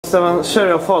Steven, share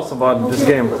your thoughts about this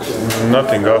game.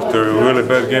 Nothing. After a really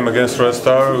bad game against Red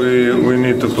Star, we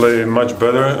need to play much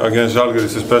better against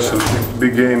Žalgiris, especially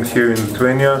big games here in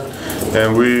Lithuania,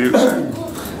 and we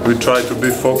try to be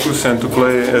focused and to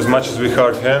play as much as we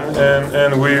can,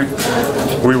 and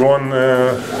we won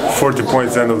 40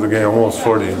 points end of the game, almost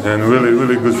 40, and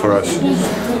really good for us.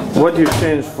 What do you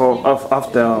change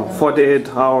after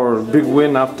 48-hour big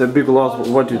win, after big loss?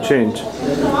 What do you change?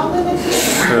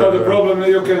 Well, the problem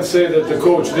you can say that the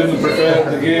coach didn't prepare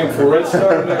the game for Red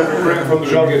Star, they were preparing for the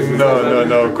Žalgiris.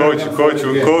 No.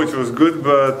 Coach was good,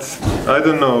 but I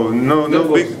don't know.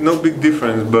 No big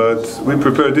difference. But we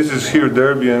prepared. This is here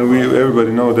derby, and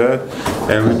everybody know that,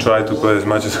 and we try to play as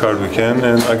much as hard we can.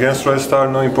 And against Red Star,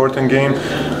 no important game.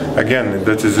 Again,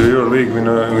 that is your league. We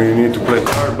know we need to play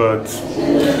hard,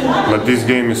 but this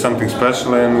game is something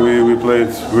special, and we played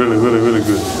really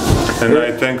good. And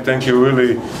I thank you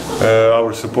really,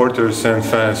 our supporters and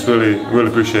fans. Really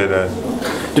appreciate that.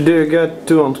 Did you get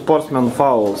 2 on-sportsman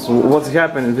fouls? What's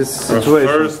happened in this situation?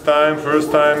 First time,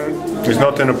 it's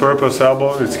not in a purpose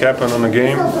elbow. It's happened on a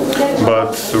game,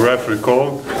 but the referee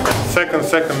called.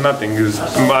 Second, nothing.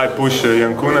 I push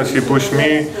Jankūnas, he pushed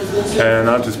me, and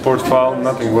anti-sport foul.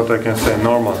 Nothing. What I can say,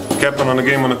 normal. It happened on a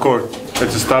game on the court.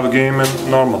 It's a tough game and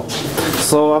normal.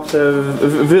 So after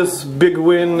this big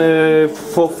win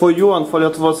for you and for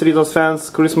Lietuvos Rytas fans,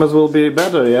 Christmas will be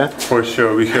better, yeah? For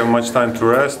sure, we have much time to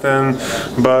rest,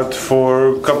 but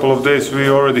for a couple of days we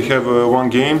already have one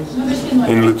game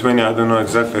in Lithuania. I don't know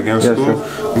exactly against who,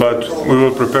 but we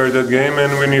will prepare that game,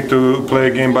 and we need to play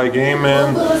game by game,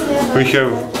 and we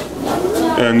have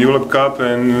an Europe Cup,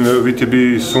 and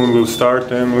VTB soon will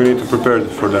start, and we need to prepare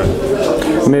for that.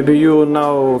 Maybe you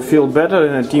now feel better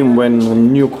in a team when a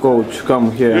new coach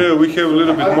come here. Yeah, we have a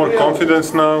little bit more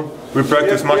confidence now. We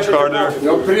practice much harder,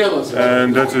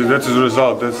 and that's the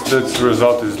result. That's the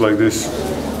result is like this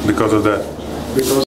because of that.